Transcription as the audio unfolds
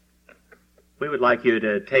We would like you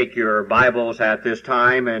to take your Bibles at this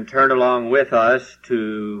time and turn along with us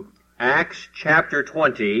to Acts chapter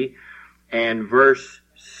 20 and verse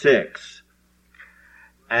 6.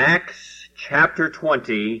 Acts chapter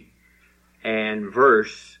 20 and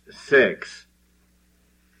verse 6.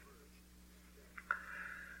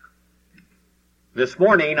 This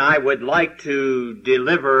morning I would like to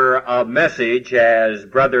deliver a message, as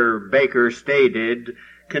Brother Baker stated,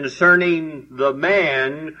 concerning the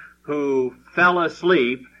man who fell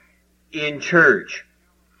asleep in church.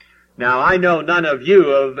 Now, I know none of you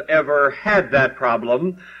have ever had that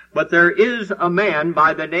problem, but there is a man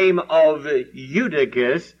by the name of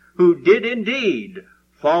Eutychus who did indeed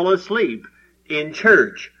fall asleep in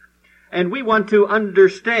church. And we want to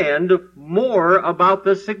understand more about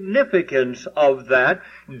the significance of that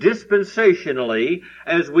dispensationally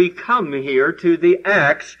as we come here to the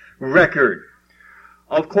Acts record.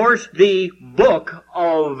 Of course, the book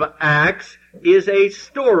of Acts is a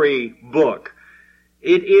story book.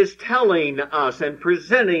 It is telling us and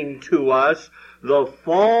presenting to us the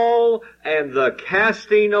fall and the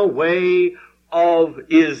casting away of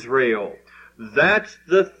Israel. That's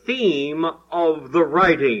the theme of the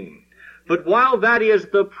writing. But while that is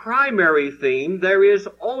the primary theme, there is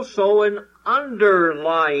also an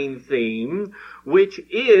underlying theme, which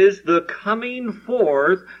is the coming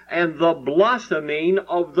forth and the blossoming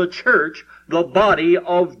of the church, the body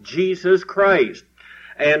of Jesus Christ.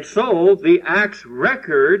 And so the Acts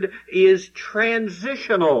record is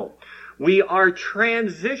transitional. We are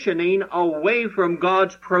transitioning away from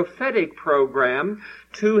God's prophetic program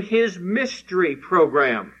to His mystery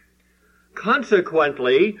program.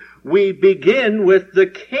 Consequently, we begin with the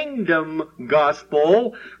kingdom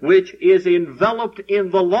gospel, which is enveloped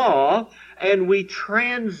in the law, and we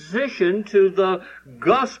transition to the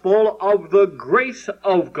gospel of the grace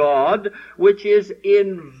of God, which is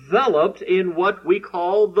enveloped in what we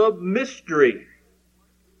call the mystery.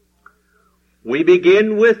 We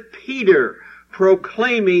begin with Peter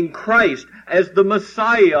proclaiming Christ as the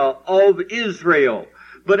Messiah of Israel.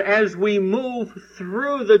 But as we move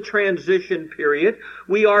through the transition period,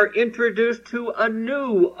 we are introduced to a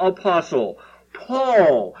new apostle,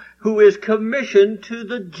 Paul, who is commissioned to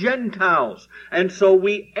the Gentiles. And so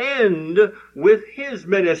we end with his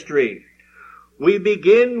ministry. We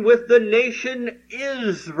begin with the nation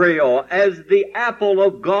Israel as the apple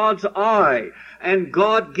of God's eye, and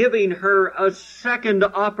God giving her a second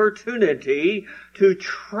opportunity to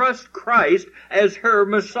trust Christ as her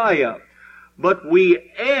Messiah. But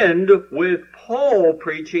we end with Paul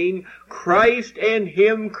preaching Christ and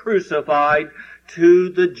Him crucified to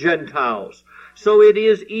the Gentiles. So it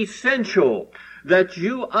is essential that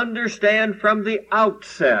you understand from the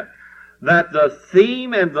outset that the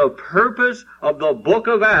theme and the purpose of the book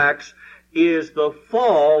of Acts is the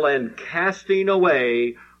fall and casting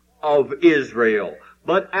away of Israel.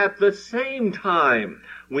 But at the same time,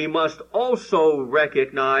 we must also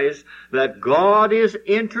recognize that God is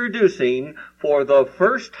introducing, for the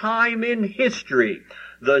first time in history,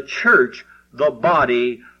 the church, the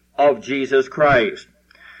body of Jesus Christ.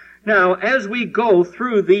 Now, as we go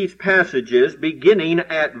through these passages, beginning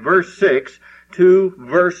at verse 6 to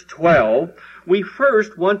verse 12, we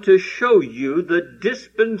first want to show you the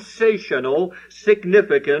dispensational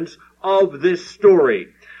significance of this story.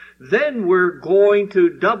 Then we're going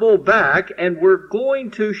to double back and we're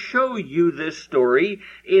going to show you this story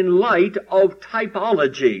in light of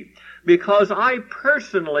typology. Because I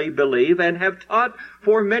personally believe and have taught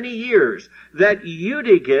for many years that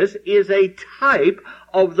Eutychus is a type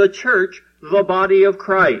of the church, the body of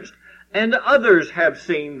Christ. And others have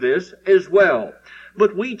seen this as well.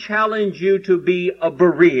 But we challenge you to be a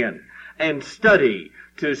Berean and study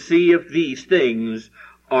to see if these things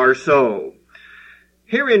are so.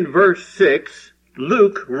 Here in verse 6,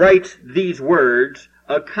 Luke writes these words,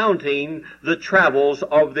 accounting the travels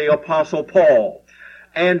of the Apostle Paul.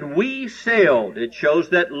 And we sailed. It shows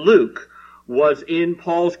that Luke was in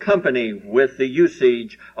Paul's company with the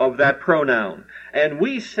usage of that pronoun. And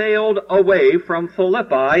we sailed away from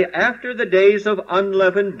Philippi after the days of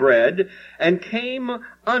unleavened bread, and came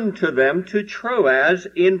unto them to Troas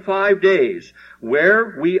in 5 days,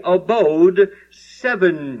 where we abode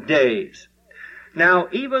 7 days. Now,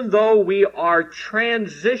 even though we are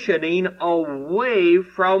transitioning away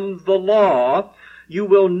from the law, you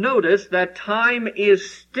will notice that time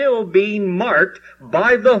is still being marked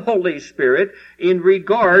by the Holy Spirit in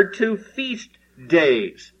regard to feast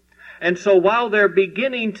days. And so while they're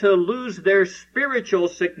beginning to lose their spiritual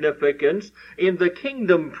significance in the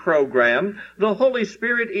kingdom program, the Holy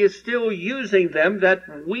Spirit is still using them that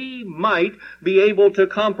we might be able to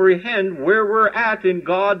comprehend where we're at in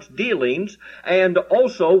God's dealings and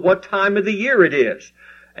also what time of the year it is.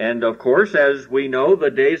 And of course, as we know, the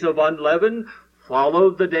days of unleavened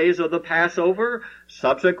followed the days of the Passover.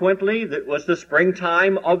 Subsequently, it was the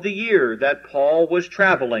springtime of the year that Paul was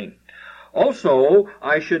traveling. Also,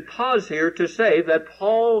 I should pause here to say that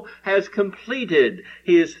Paul has completed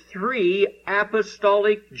his 3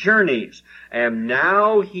 apostolic journeys, and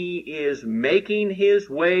now he is making his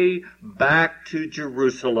way back to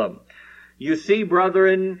Jerusalem. You see,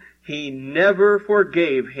 brethren, he never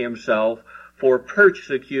forgave himself for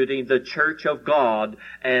persecuting the church of God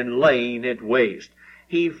and laying it waste.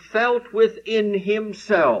 He felt within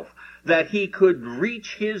himself that he could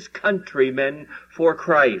reach his countrymen for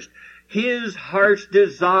Christ. His heart's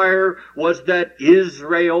desire was that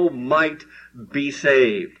Israel might be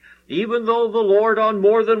saved. Even though the Lord on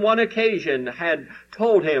more than one occasion had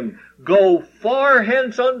told him, "Go far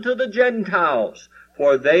hence unto the Gentiles,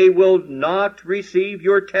 for they will not receive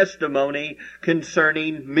your testimony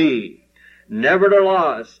concerning me."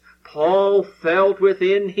 Nevertheless, Paul felt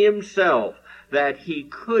within himself that he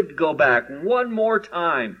could go back one more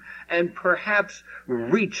time and perhaps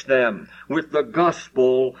reach them with the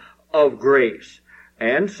gospel of grace.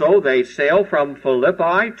 And so they sail from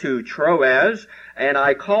Philippi to Troas, and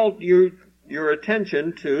I called your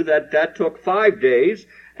attention to that took 5 days,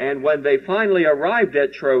 and when they finally arrived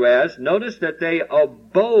at Troas, notice that they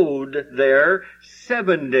abode there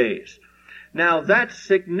 7 days. Now that's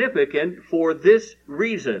significant for this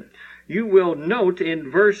reason. You will note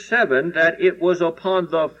in verse 7 that it was upon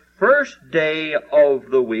the first day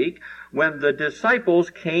of the week, when the disciples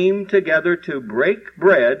came together to break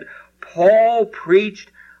bread, Paul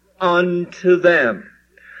preached unto them.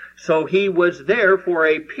 So he was there for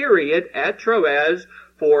a period at Troas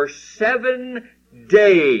for 7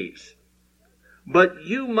 days. But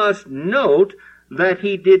you must note that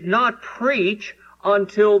he did not preach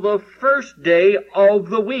until the first day of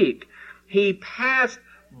the week. He passed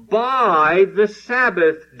by the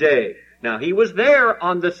Sabbath day. Now, he was there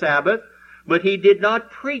on the Sabbath, but he did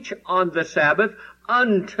not preach on the Sabbath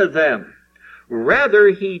unto them. Rather,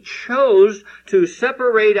 he chose to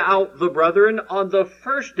separate out the brethren on the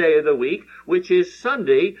first day of the week, which is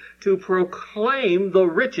Sunday, to proclaim the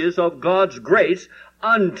riches of God's grace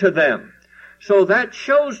unto them. So that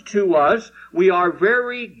shows to us we are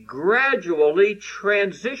very gradually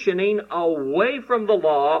transitioning away from the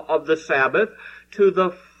law of the Sabbath to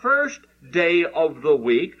the first day of the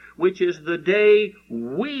week, which is the day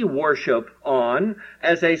we worship on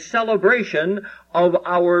as a celebration of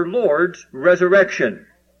our Lord's resurrection.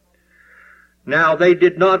 Now, they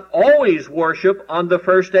did not always worship on the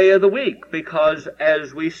first day of the week, because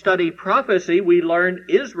as we study prophecy, we learn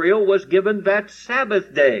Israel was given that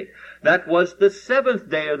Sabbath day. That was the 7th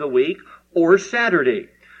day of the week, or Saturday.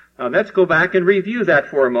 Now, let's go back and review that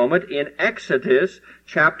for a moment in Exodus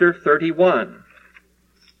chapter 31.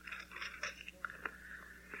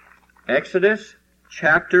 Exodus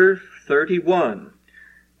chapter 31.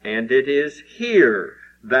 And it is here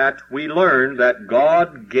that we learn that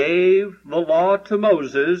God gave the law to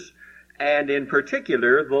Moses, and in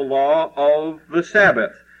particular the law of the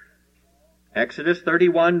Sabbath. Exodus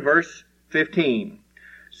 31 verse 15.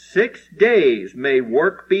 6 days may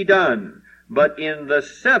work be done, but in the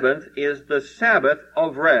 7th is the Sabbath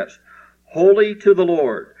of rest, holy to the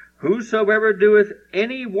Lord. Whosoever doeth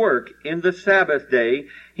any work in the Sabbath day,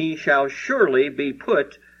 he shall surely be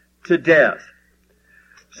put to death.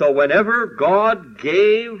 So whenever God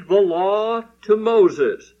gave the law to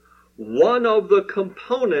Moses, one of the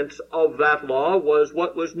components of that law was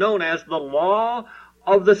what was known as the law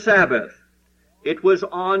of the Sabbath. It was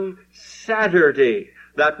on Saturday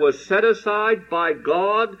that was set aside by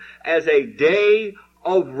God as a day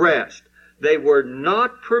of rest. They were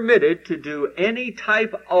not permitted to do any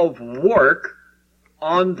type of work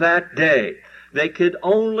on that day. They could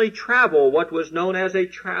only travel what was known as a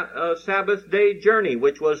Sabbath day journey,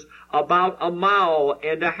 which was about 1.5 miles,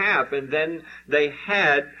 and then they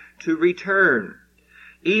had to return.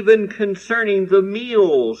 Even concerning the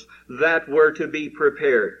meals that were to be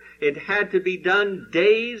prepared, it had to be done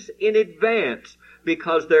days in advance,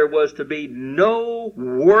 because there was to be no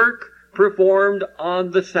work performed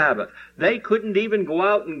on the Sabbath. They couldn't even go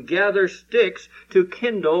out and gather sticks to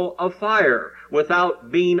kindle a fire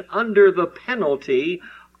without being under the penalty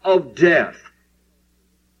of death.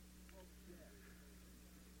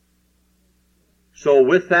 So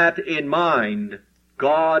with that in mind,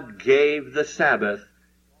 God gave the Sabbath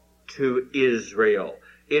to Israel.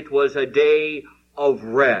 It was a day of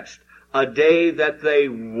rest, a day that they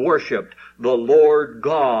worshiped the Lord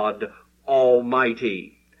God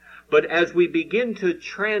Almighty. But as we begin to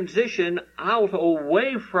transition out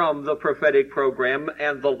away from the prophetic program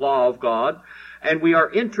and the law of God, and we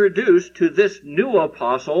are introduced to this new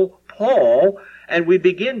apostle, Paul, and we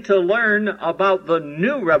begin to learn about the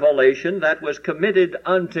new revelation that was committed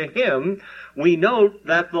unto him, we note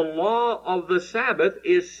that the law of the Sabbath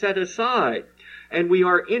is set aside, and we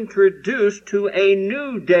are introduced to a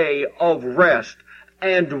new day of rest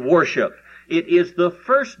and worship. It is the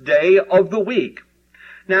first day of the week.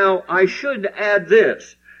 Now, I should add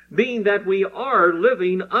this, being that we are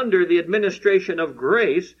living under the administration of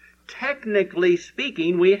grace, technically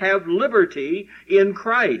speaking, we have liberty in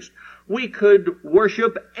Christ. We could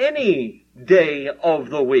worship any day of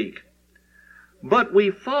the week. But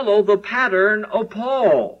we follow the pattern of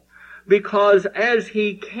Paul, because as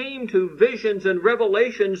he came to visions and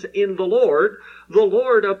revelations in the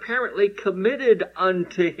Lord apparently committed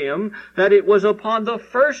unto him that it was upon the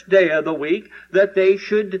first day of the week that they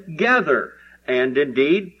should gather. And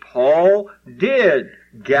indeed, Paul did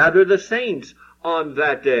gather the saints on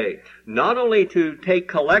that day, not only to take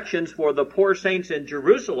collections for the poor saints in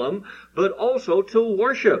Jerusalem, but also to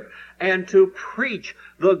worship and to preach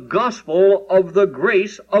the gospel of the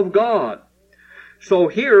grace of God. So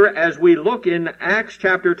here, as we look in Acts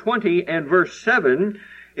chapter 20 and verse 7,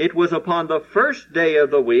 it was upon the first day of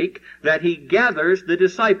the week that he gathers the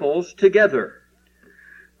disciples together.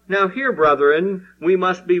 Now here, brethren, we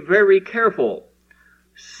must be very careful.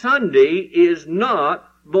 Sunday is not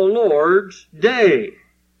the Lord's day.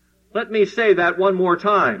 Let me say that one more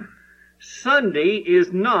time. Sunday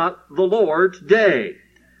is not the Lord's day.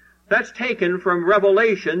 That's taken from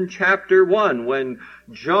Revelation chapter 1, when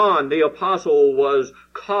John the apostle was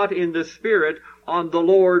caught in the Spirit on the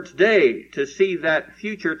Lord's day to see that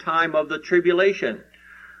future time of the tribulation.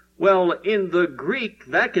 Well, in the Greek,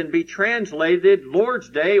 that can be translated Lord's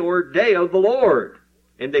Day or Day of the Lord.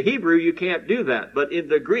 In the Hebrew, you can't do that, but in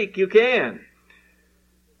the Greek, you can.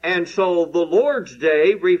 And so the Lord's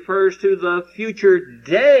Day refers to the future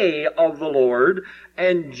day of the Lord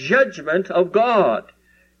and judgment of God.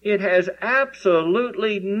 It has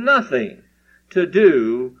absolutely nothing to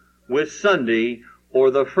do with Sunday or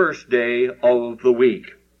the first day of the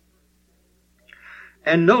week.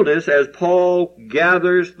 And notice, as Paul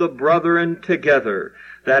gathers the brethren together,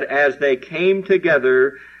 that as they came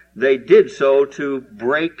together, they did so to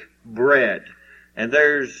break bread. And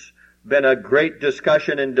there's been a great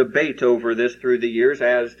discussion and debate over this through the years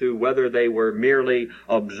as to whether they were merely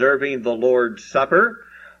observing the Lord's Supper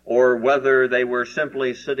or whether they were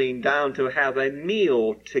simply sitting down to have a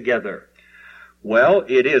meal together. Well,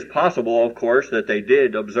 it is possible, of course, that they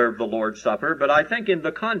did observe the Lord's Supper, but I think in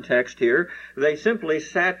the context here, they simply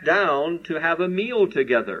sat down to have a meal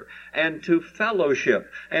together and to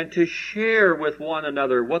fellowship and to share with one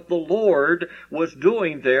another what the Lord was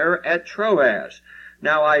doing there at Troas.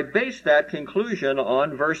 Now, I base that conclusion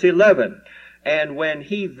on verse 11. And when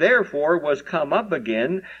he therefore was come up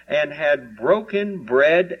again and had broken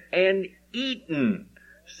bread and eaten.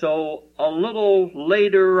 So a little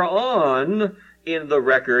later on in the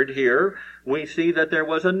record here, we see that there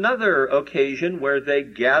was another occasion where they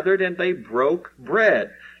gathered and they broke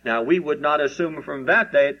bread. Now, we would not assume from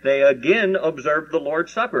that they again observed the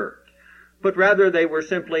Lord's Supper, but rather they were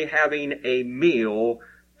simply having a meal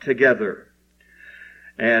together.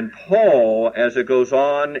 And Paul, as it goes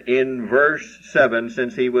on in verse 7,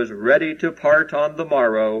 since he was ready to part on the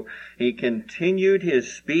morrow, he continued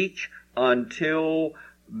his speech until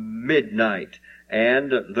midnight.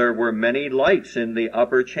 And there were many lights in the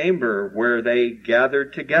upper chamber where they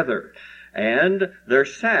gathered together. And there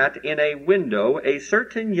sat in a window a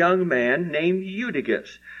certain young man named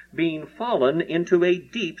Eutychus, being fallen into a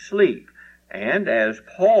deep sleep. And as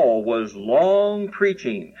Paul was long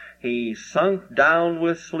preaching, he sunk down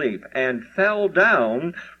with sleep, and fell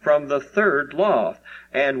down from the third loft,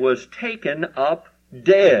 and was taken up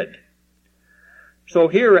dead. So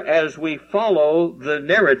here, as we follow the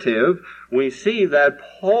narrative, we see that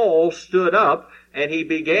Paul stood up, and he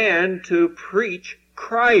began to preach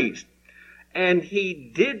Christ. And he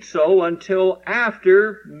did so until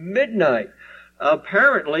after midnight.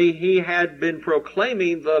 Apparently, he had been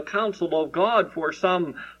proclaiming the counsel of God for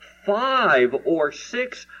some 5 or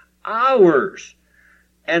 6 hours.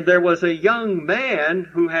 And there was a young man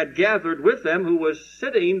who had gathered with them who was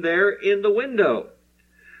sitting there in the window.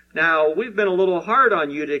 Now, we've been a little hard on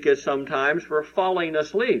Eutychus sometimes for falling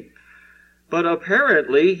asleep. But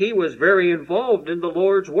apparently, he was very involved in the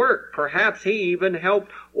Lord's work. Perhaps he even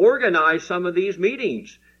helped organize some of these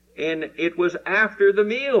meetings and it was after the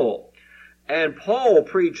meal. And Paul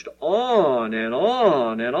preached on and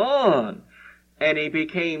on and on, and he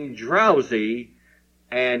became drowsy,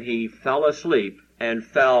 and he fell asleep and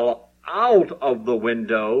fell out of the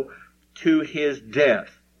window to his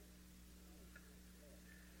death.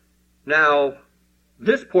 Now,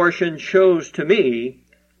 this portion shows to me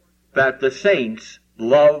that the saints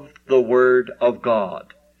loved the Word of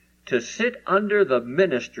God. To sit under the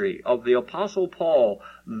ministry of the Apostle Paul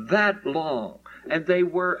that long, and they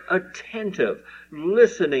were attentive,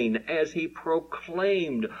 listening as he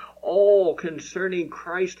proclaimed all concerning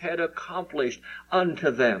Christ had accomplished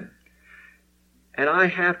unto them. And I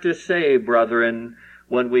have to say, brethren,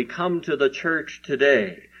 when we come to the church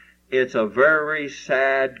today, it's a very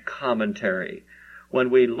sad commentary. When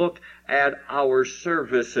we look at our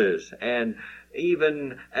services, and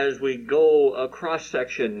even as we go a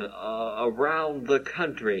cross-section around the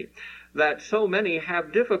country, that so many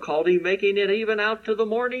have difficulty making it even out to the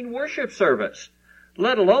morning worship service,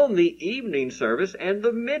 let alone the evening service and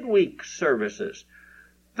the midweek services.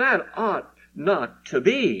 That ought not to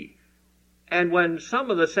be. And when some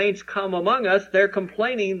of the saints come among us, they're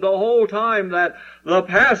complaining the whole time that the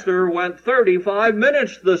pastor went 35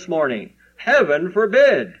 minutes this morning. Heaven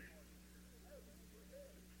forbid.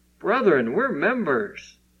 Brethren, we're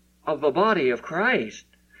members of the body of Christ.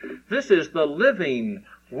 This is the living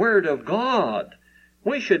Word of God.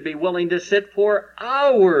 We should be willing to sit for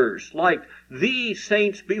hours like these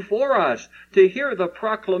saints before us to hear the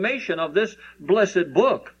proclamation of this blessed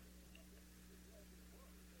book.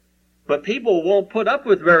 But people won't put up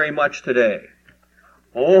with very much today.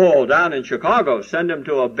 Oh, down in Chicago, send them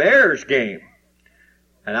to a Bears game.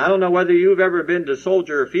 And I don't know whether you've ever been to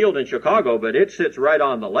Soldier Field in Chicago, but it sits right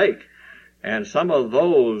on the lake. And some of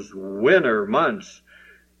those winter months,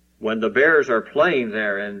 when the Bears are playing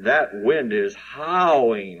there and that wind is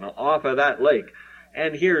howling off of that lake,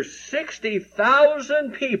 and here's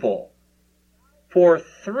 60,000 people for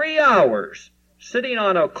 3 hours sitting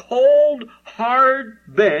on a cold, hard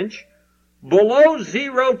bench, below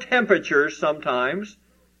zero temperatures sometimes,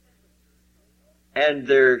 and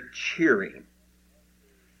they're cheering.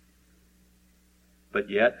 But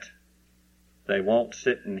yet, they won't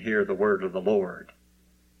sit and hear the word of the Lord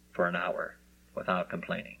for an hour without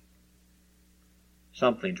complaining.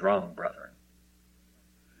 Something's wrong, brethren.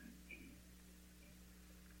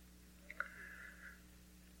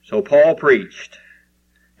 So Paul preached,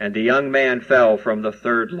 and the young man fell from the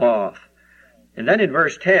third loft. And then in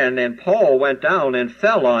verse 10, and Paul went down and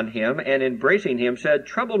fell on him, and embracing him said,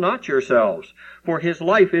 Trouble not yourselves, for his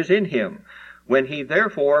life is in him. When he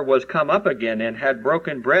therefore was come up again, and had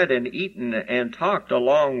broken bread and eaten, and talked a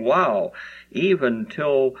long while, even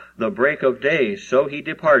till the break of day, so he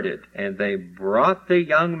departed. And they brought the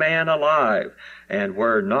young man alive, and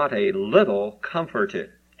were not a little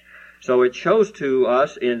comforted. So it shows to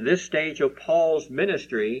us in this stage of Paul's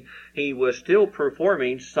ministry, he was still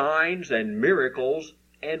performing signs and miracles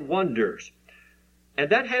and wonders. And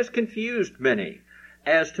that has confused many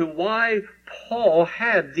as to why Paul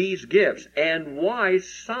had these gifts and why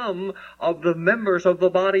some of the members of the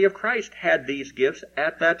body of Christ had these gifts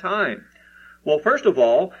at that time. Well, first of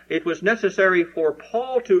all, it was necessary for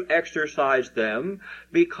Paul to exercise them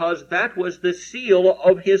because that was the seal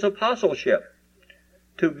of his apostleship.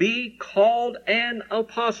 To be called an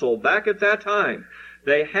apostle back at that time,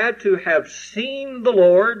 they had to have seen the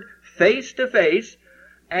Lord face to face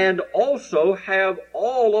and also have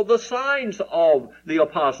all of the signs of the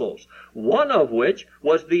apostles, one of which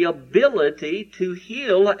was the ability to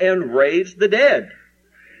heal and raise the dead.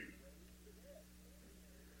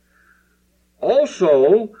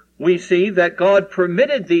 Also, we see that God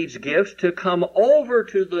permitted these gifts to come over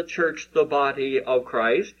to the church, the body of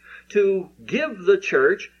Christ, to give the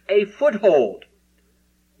church a foothold.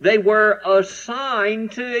 They were a sign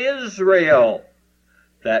to Israel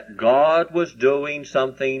that God was doing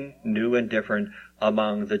something new and different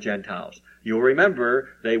among the Gentiles. You'll remember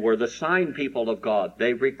they were the sign people of God.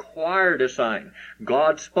 They required a sign.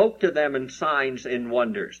 God spoke to them in signs and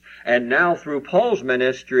wonders. And now through Paul's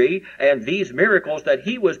ministry and these miracles that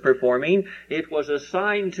he was performing, it was a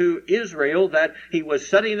sign to Israel that he was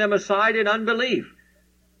setting them aside in unbelief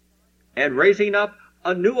and raising up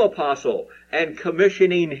a new apostle and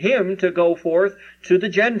commissioning him to go forth to the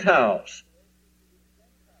Gentiles.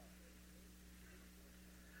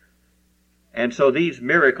 And so these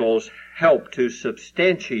miracles help to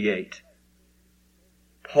substantiate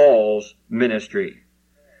Paul's ministry.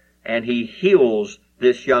 And he heals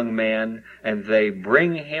this young man, and they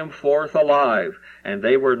bring him forth alive. And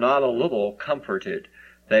they were not a little comforted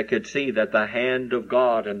that could see that the hand of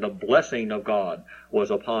God and the blessing of God was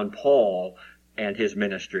upon Paul and his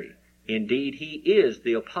ministry. Indeed, he is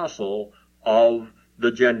the apostle of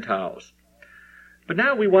the Gentiles. But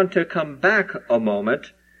now we want to come back a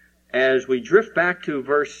moment as we drift back to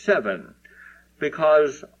verse 7,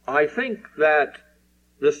 because I think that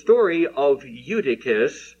the story of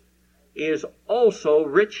Eutychus is also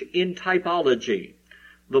rich in typology.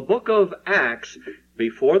 The book of Acts,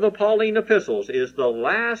 before the Pauline epistles, is the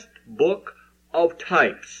last book of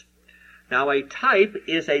types. Now, a type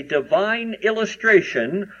is a divine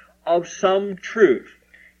illustration of some truth.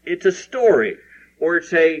 It's a story, or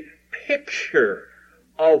it's a picture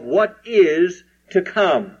of what is to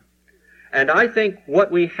come. And I think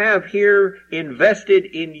what we have here invested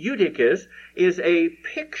in Eutychus is a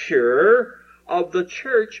picture of the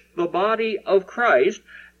church, the body of Christ,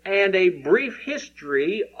 and a brief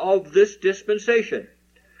history of this dispensation.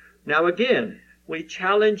 Now again, we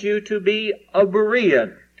challenge you to be a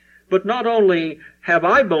Berean. But not only have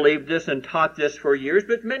I believed this and taught this for years,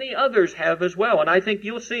 but many others have as well. And I think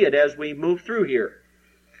you'll see it as we move through here.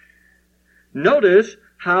 Notice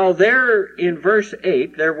how there in verse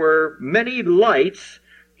 8 there were many lights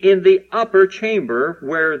in the upper chamber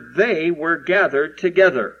where they were gathered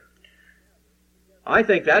together. I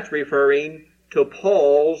think that's referring to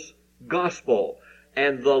Paul's gospel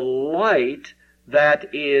and the light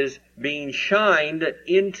that is being shined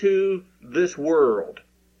into this world.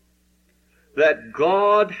 That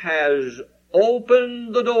God has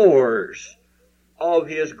opened the doors of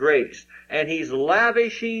His grace, and He's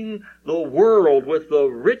lavishing the world with the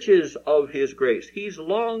riches of His grace. He's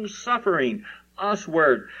long-suffering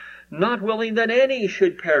usward, not willing that any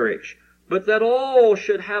should perish, but that all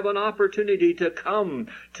should have an opportunity to come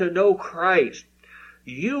to know Christ.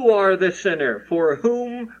 You are the sinner for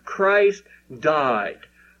whom Christ died.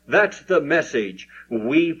 That's the message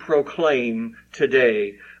we proclaim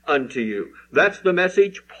today unto you. That's the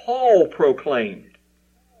message Paul proclaimed.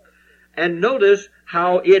 And notice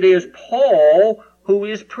how it is Paul who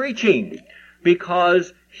is preaching,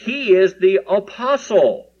 because he is the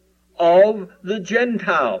apostle of the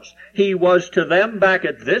Gentiles. He was to them back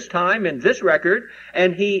at this time in this record,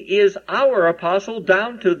 and he is our apostle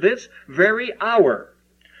down to this very hour.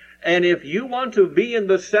 And if you want to be in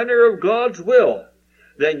the center of God's will,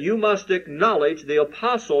 then you must acknowledge the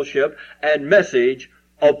apostleship and message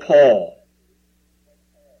of Paul.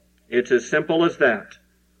 It's as simple as that.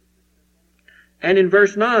 And in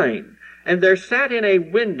verse 9, and there sat in a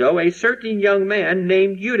window a certain young man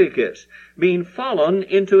named Eutychus, being fallen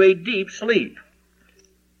into a deep sleep.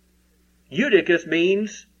 Eutychus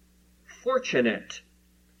means fortunate.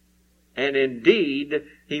 And indeed,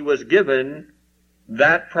 he was given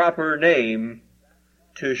that proper name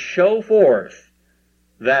to show forth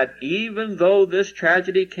that even though this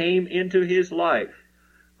tragedy came into his life,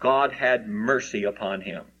 God had mercy upon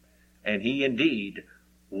him. And he indeed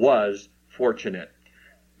was fortunate.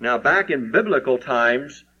 Now, back in biblical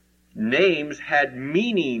times, names had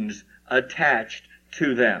meanings attached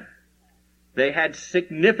to them. They had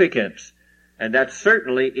significance, and that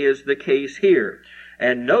certainly is the case here.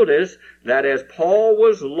 And notice that as Paul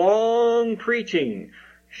was long preaching,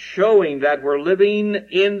 showing that we're living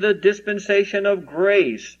in the dispensation of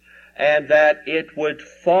grace, and that it would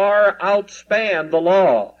far outspan the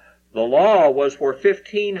law. The law was for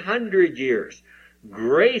 1,500 years.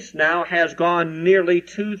 Grace now has gone nearly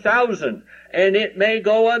 2,000, and it may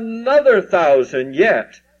go another 1,000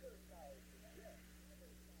 yet.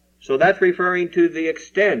 So that's referring to the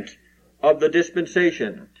extent of the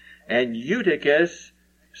dispensation. And Eutychus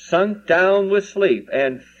sunk down with sleep,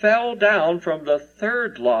 and fell down from the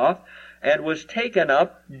third loft, and was taken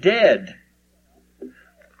up dead.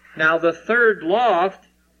 Now the third loft,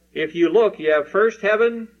 if you look, you have first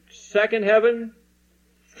heaven, second heaven,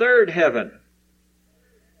 third heaven.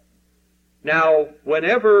 Now,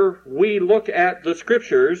 whenever we look at the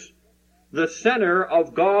Scriptures, the center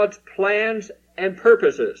of God's plans and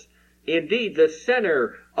purposes, indeed the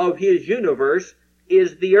center of His universe,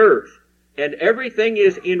 is the earth. And everything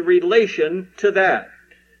is in relation to that.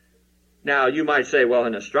 Now, you might say, well,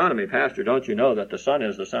 in astronomy, Pastor, don't you know that the sun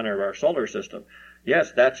is the center of our solar system?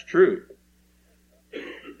 Yes, that's true.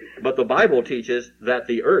 But the Bible teaches that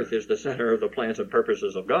the earth is the center of the plans and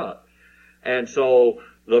purposes of God. And so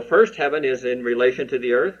the first heaven is in relation to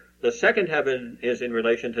the earth, the second heaven is in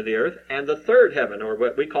relation to the earth, and the third heaven, or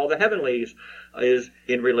what we call the heavenlies, is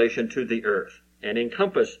in relation to the earth and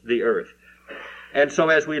encompass the earth. And so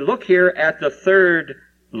as we look here at the third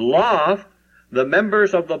loft, the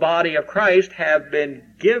members of the body of Christ have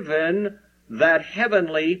been given that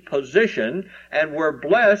heavenly position and were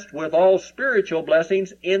blessed with all spiritual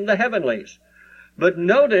blessings in the heavenlies. But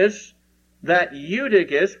notice that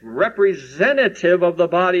Eutychus, representative of the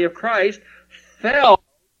body of Christ, fell.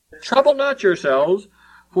 Trouble not yourselves,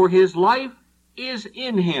 for his life is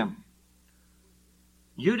in him.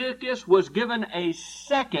 Eutychus was given a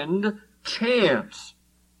second chance.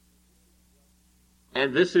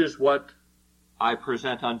 And this is what I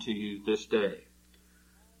present unto you this day.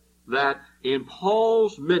 That in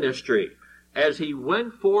Paul's ministry, as he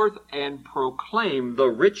went forth and proclaimed the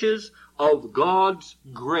riches of God's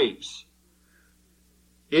grace,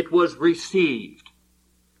 it was received.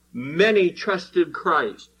 Many trusted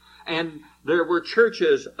Christ, and there were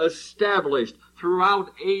churches established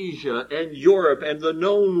throughout Asia and Europe and the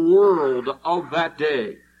known world of that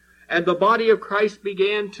day. And the body of Christ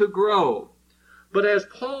began to grow. But as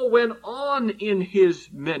Paul went on in his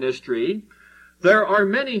ministry, there are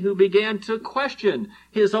many who began to question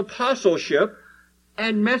his apostleship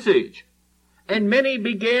and message. And many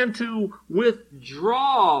began to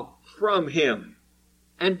withdraw from him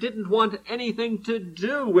and didn't want anything to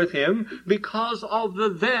do with him because of the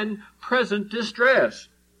then present distress.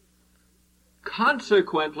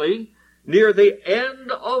 Consequently, near the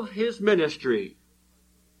end of his ministry,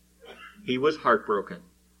 he was heartbroken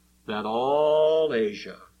that all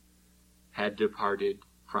Asia had departed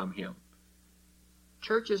from him.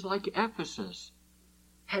 Churches like Ephesus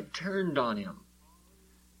had turned on him.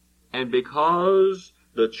 And because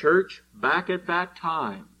the church back at that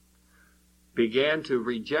time began to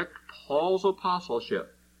reject Paul's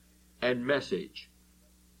apostleship and message,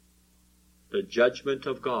 the judgment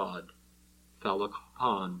of God fell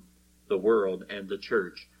upon the world and the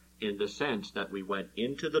church in the sense that we went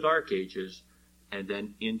into the Dark Ages and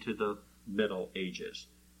then into the Middle Ages.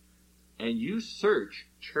 And you search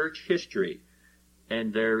church history,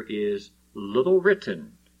 and there is little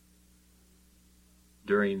written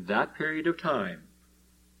during that period of time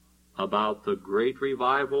about the great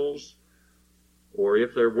revivals, or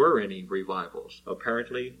if there were any revivals.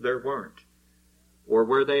 Apparently there weren't. Or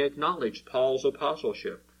where they acknowledged Paul's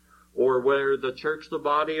apostleship, or where the church, the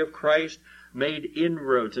body of Christ, made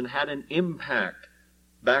inroads and had an impact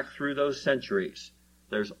back through those centuries.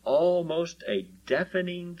 There's almost a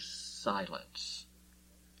deafening silence.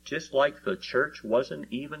 Just like the church wasn't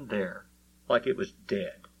even there, like it was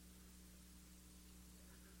dead.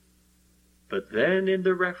 But then in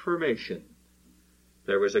the Reformation,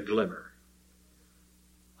 there was a glimmer.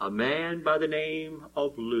 A man by the name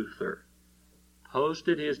of Luther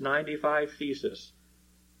posted his 95 Theses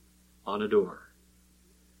on a door.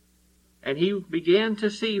 And he began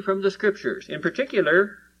to see from the Scriptures, in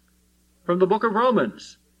particular from the book of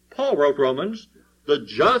Romans. Paul wrote Romans, the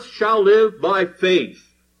just shall live by faith.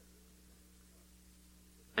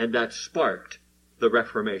 And that sparked the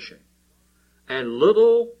Reformation. And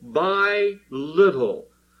little by little,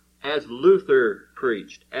 as Luther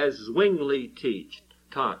preached, as Zwingli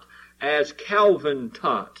taught, as Calvin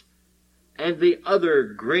taught, and the other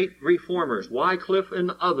great reformers, Wycliffe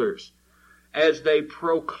and others, as they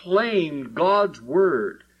proclaimed God's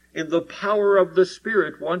Word in the power of the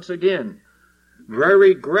Spirit once again,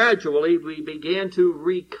 very gradually we began to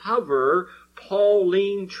recover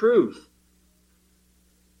Pauline truth.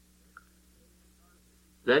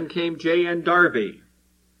 Then came J.N. Darby,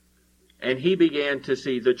 and he began to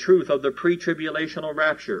see the truth of the pre-tribulational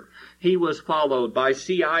rapture. He was followed by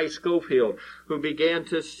C.I. Scofield, who began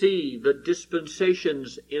to see the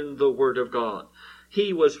dispensations in the Word of God.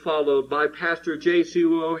 He was followed by Pastor J.C.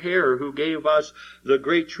 O'Hare, who gave us the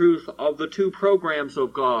great truth of the two programs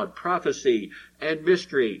of God, prophecy and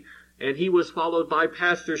mystery. And he was followed by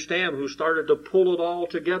Pastor Stam, who started to pull it all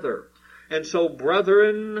together. And so,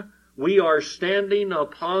 brethren, we are standing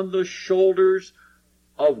upon the shoulders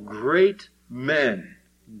of great men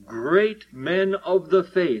of the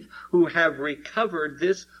faith, who have recovered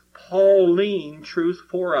this Pauline truth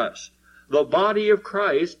for us. The body of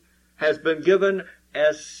Christ has been given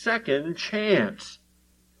a second chance.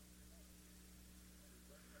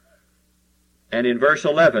 And in verse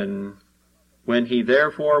 11, when he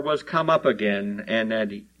therefore was come up again, and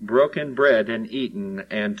had broken bread and eaten,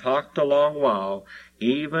 and talked a long while,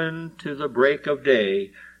 even to the break of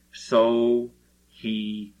day, so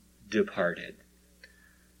he departed.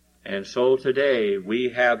 And so today we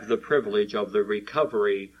have the privilege of the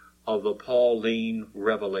recovery of the Pauline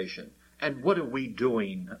revelation. And what are we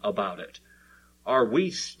doing about it? Are we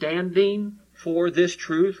standing for this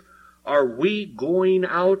truth? Are we going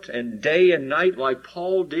out and day and night like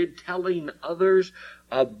Paul did, telling others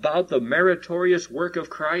about the meritorious work of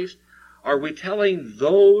Christ? Are we telling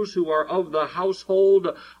those who are of the household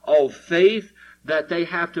of faith that they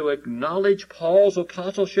have to acknowledge Paul's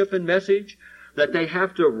apostleship and message? That they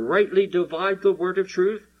have to rightly divide the word of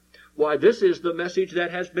truth? Why, this is the message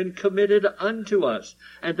that has been committed unto us,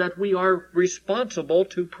 and that we are responsible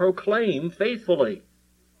to proclaim faithfully.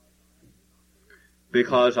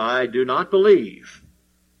 Because I do not believe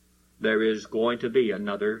there is going to be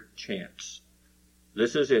another chance.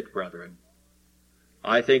 This is it, brethren.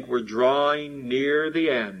 I think we're drawing near the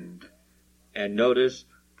end. And notice,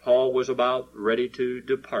 Paul was about ready to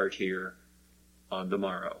depart here on the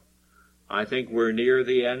morrow. I think we're near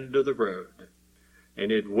the end of the road.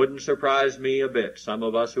 And it wouldn't surprise me a bit, some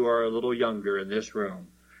of us who are a little younger in this room,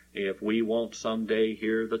 if we won't someday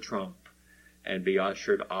hear the trump and be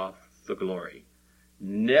ushered off the glory.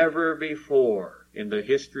 Never before in the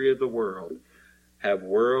history of the world have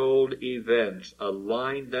world events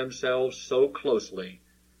aligned themselves so closely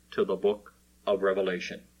to the book of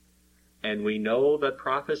Revelation. And we know that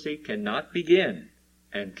prophecy cannot begin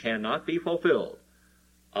and cannot be fulfilled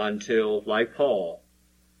until, like Paul,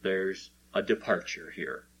 there's a departure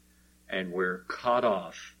here, and we're caught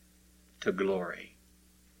off to glory.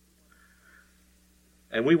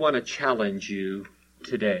 And we want to challenge you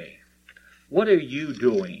today. What are you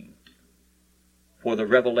doing for the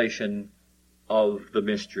revelation of the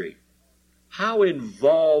mystery? How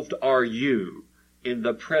involved are you in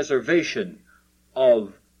the preservation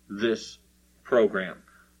of this program?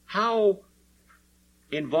 How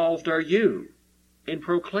involved are you in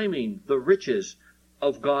proclaiming the riches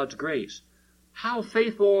of God's grace? How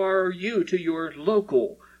faithful are you to your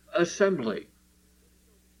local assembly?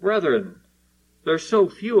 Brethren, there's so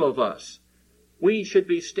few of us. We should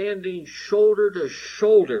be standing shoulder to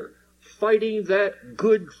shoulder, fighting that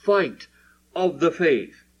good fight of the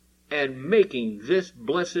faith and making this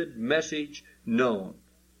blessed message known.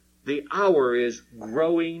 The hour is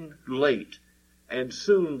growing late, and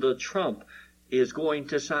soon the trump is going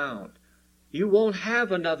to sound. You won't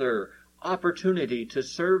have another opportunity to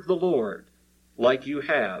serve the Lord like you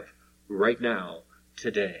have right now,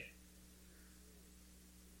 today.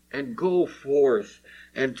 And go forth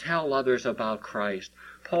and tell others about Christ.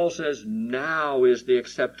 Paul says now is the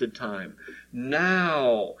accepted time.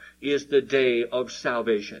 Now is the day of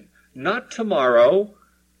salvation. Not tomorrow,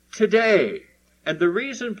 today. And the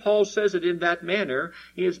reason Paul says it in that manner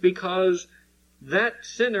is because that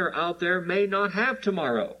sinner out there may not have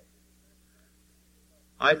tomorrow.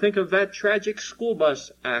 I think of that tragic school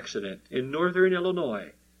bus accident in northern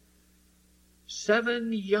Illinois.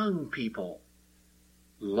 7 young people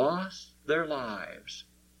lost their lives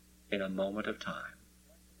in a moment of time.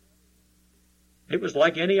 It was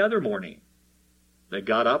like any other morning. They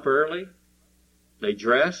got up early, they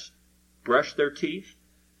dressed, brushed their teeth,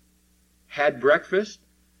 had breakfast.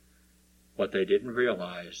 What they didn't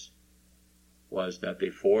realize was that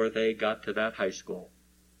before they got to that high school,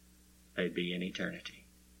 they'd be in eternity.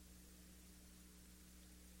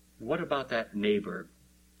 What about that neighbor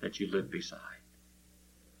that you live beside?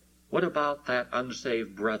 What about that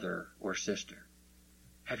unsaved brother or sister?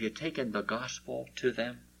 Have you taken the gospel to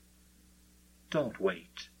them? Don't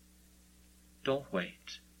wait. Don't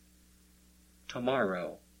wait.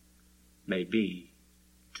 Tomorrow may be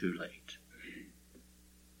too late.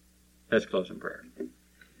 Let's close in prayer.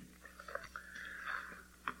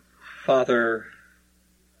 Father,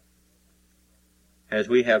 as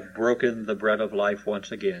we have broken the bread of life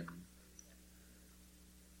once again,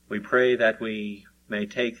 we pray that we may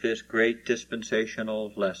take this great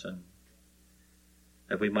dispensational lesson,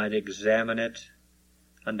 that we might examine it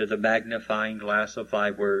under the magnifying glass of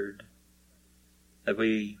thy word, that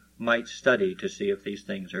we might study to see if these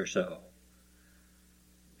things are so.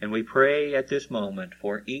 And we pray at this moment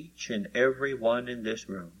for each and every one in this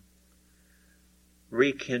room.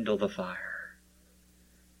 Rekindle the fire.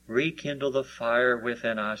 Rekindle the fire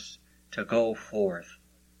within us to go forth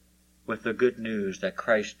with the good news that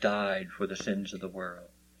Christ died for the sins of the world.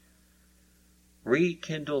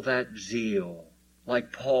 Rekindle that zeal,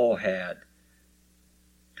 like Paul had,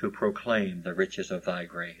 to proclaim the riches of thy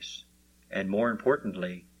grace. And more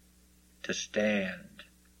importantly, to stand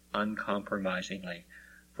uncompromisingly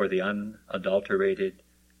for the unadulterated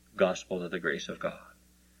gospel of the grace of God.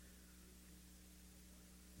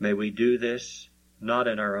 May we do this not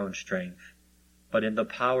in our own strength, but in the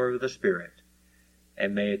power of the Spirit,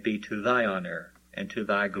 and may it be to thy honor and to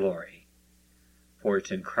thy glory. For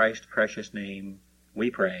it's in Christ's precious name we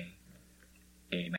pray. Amen.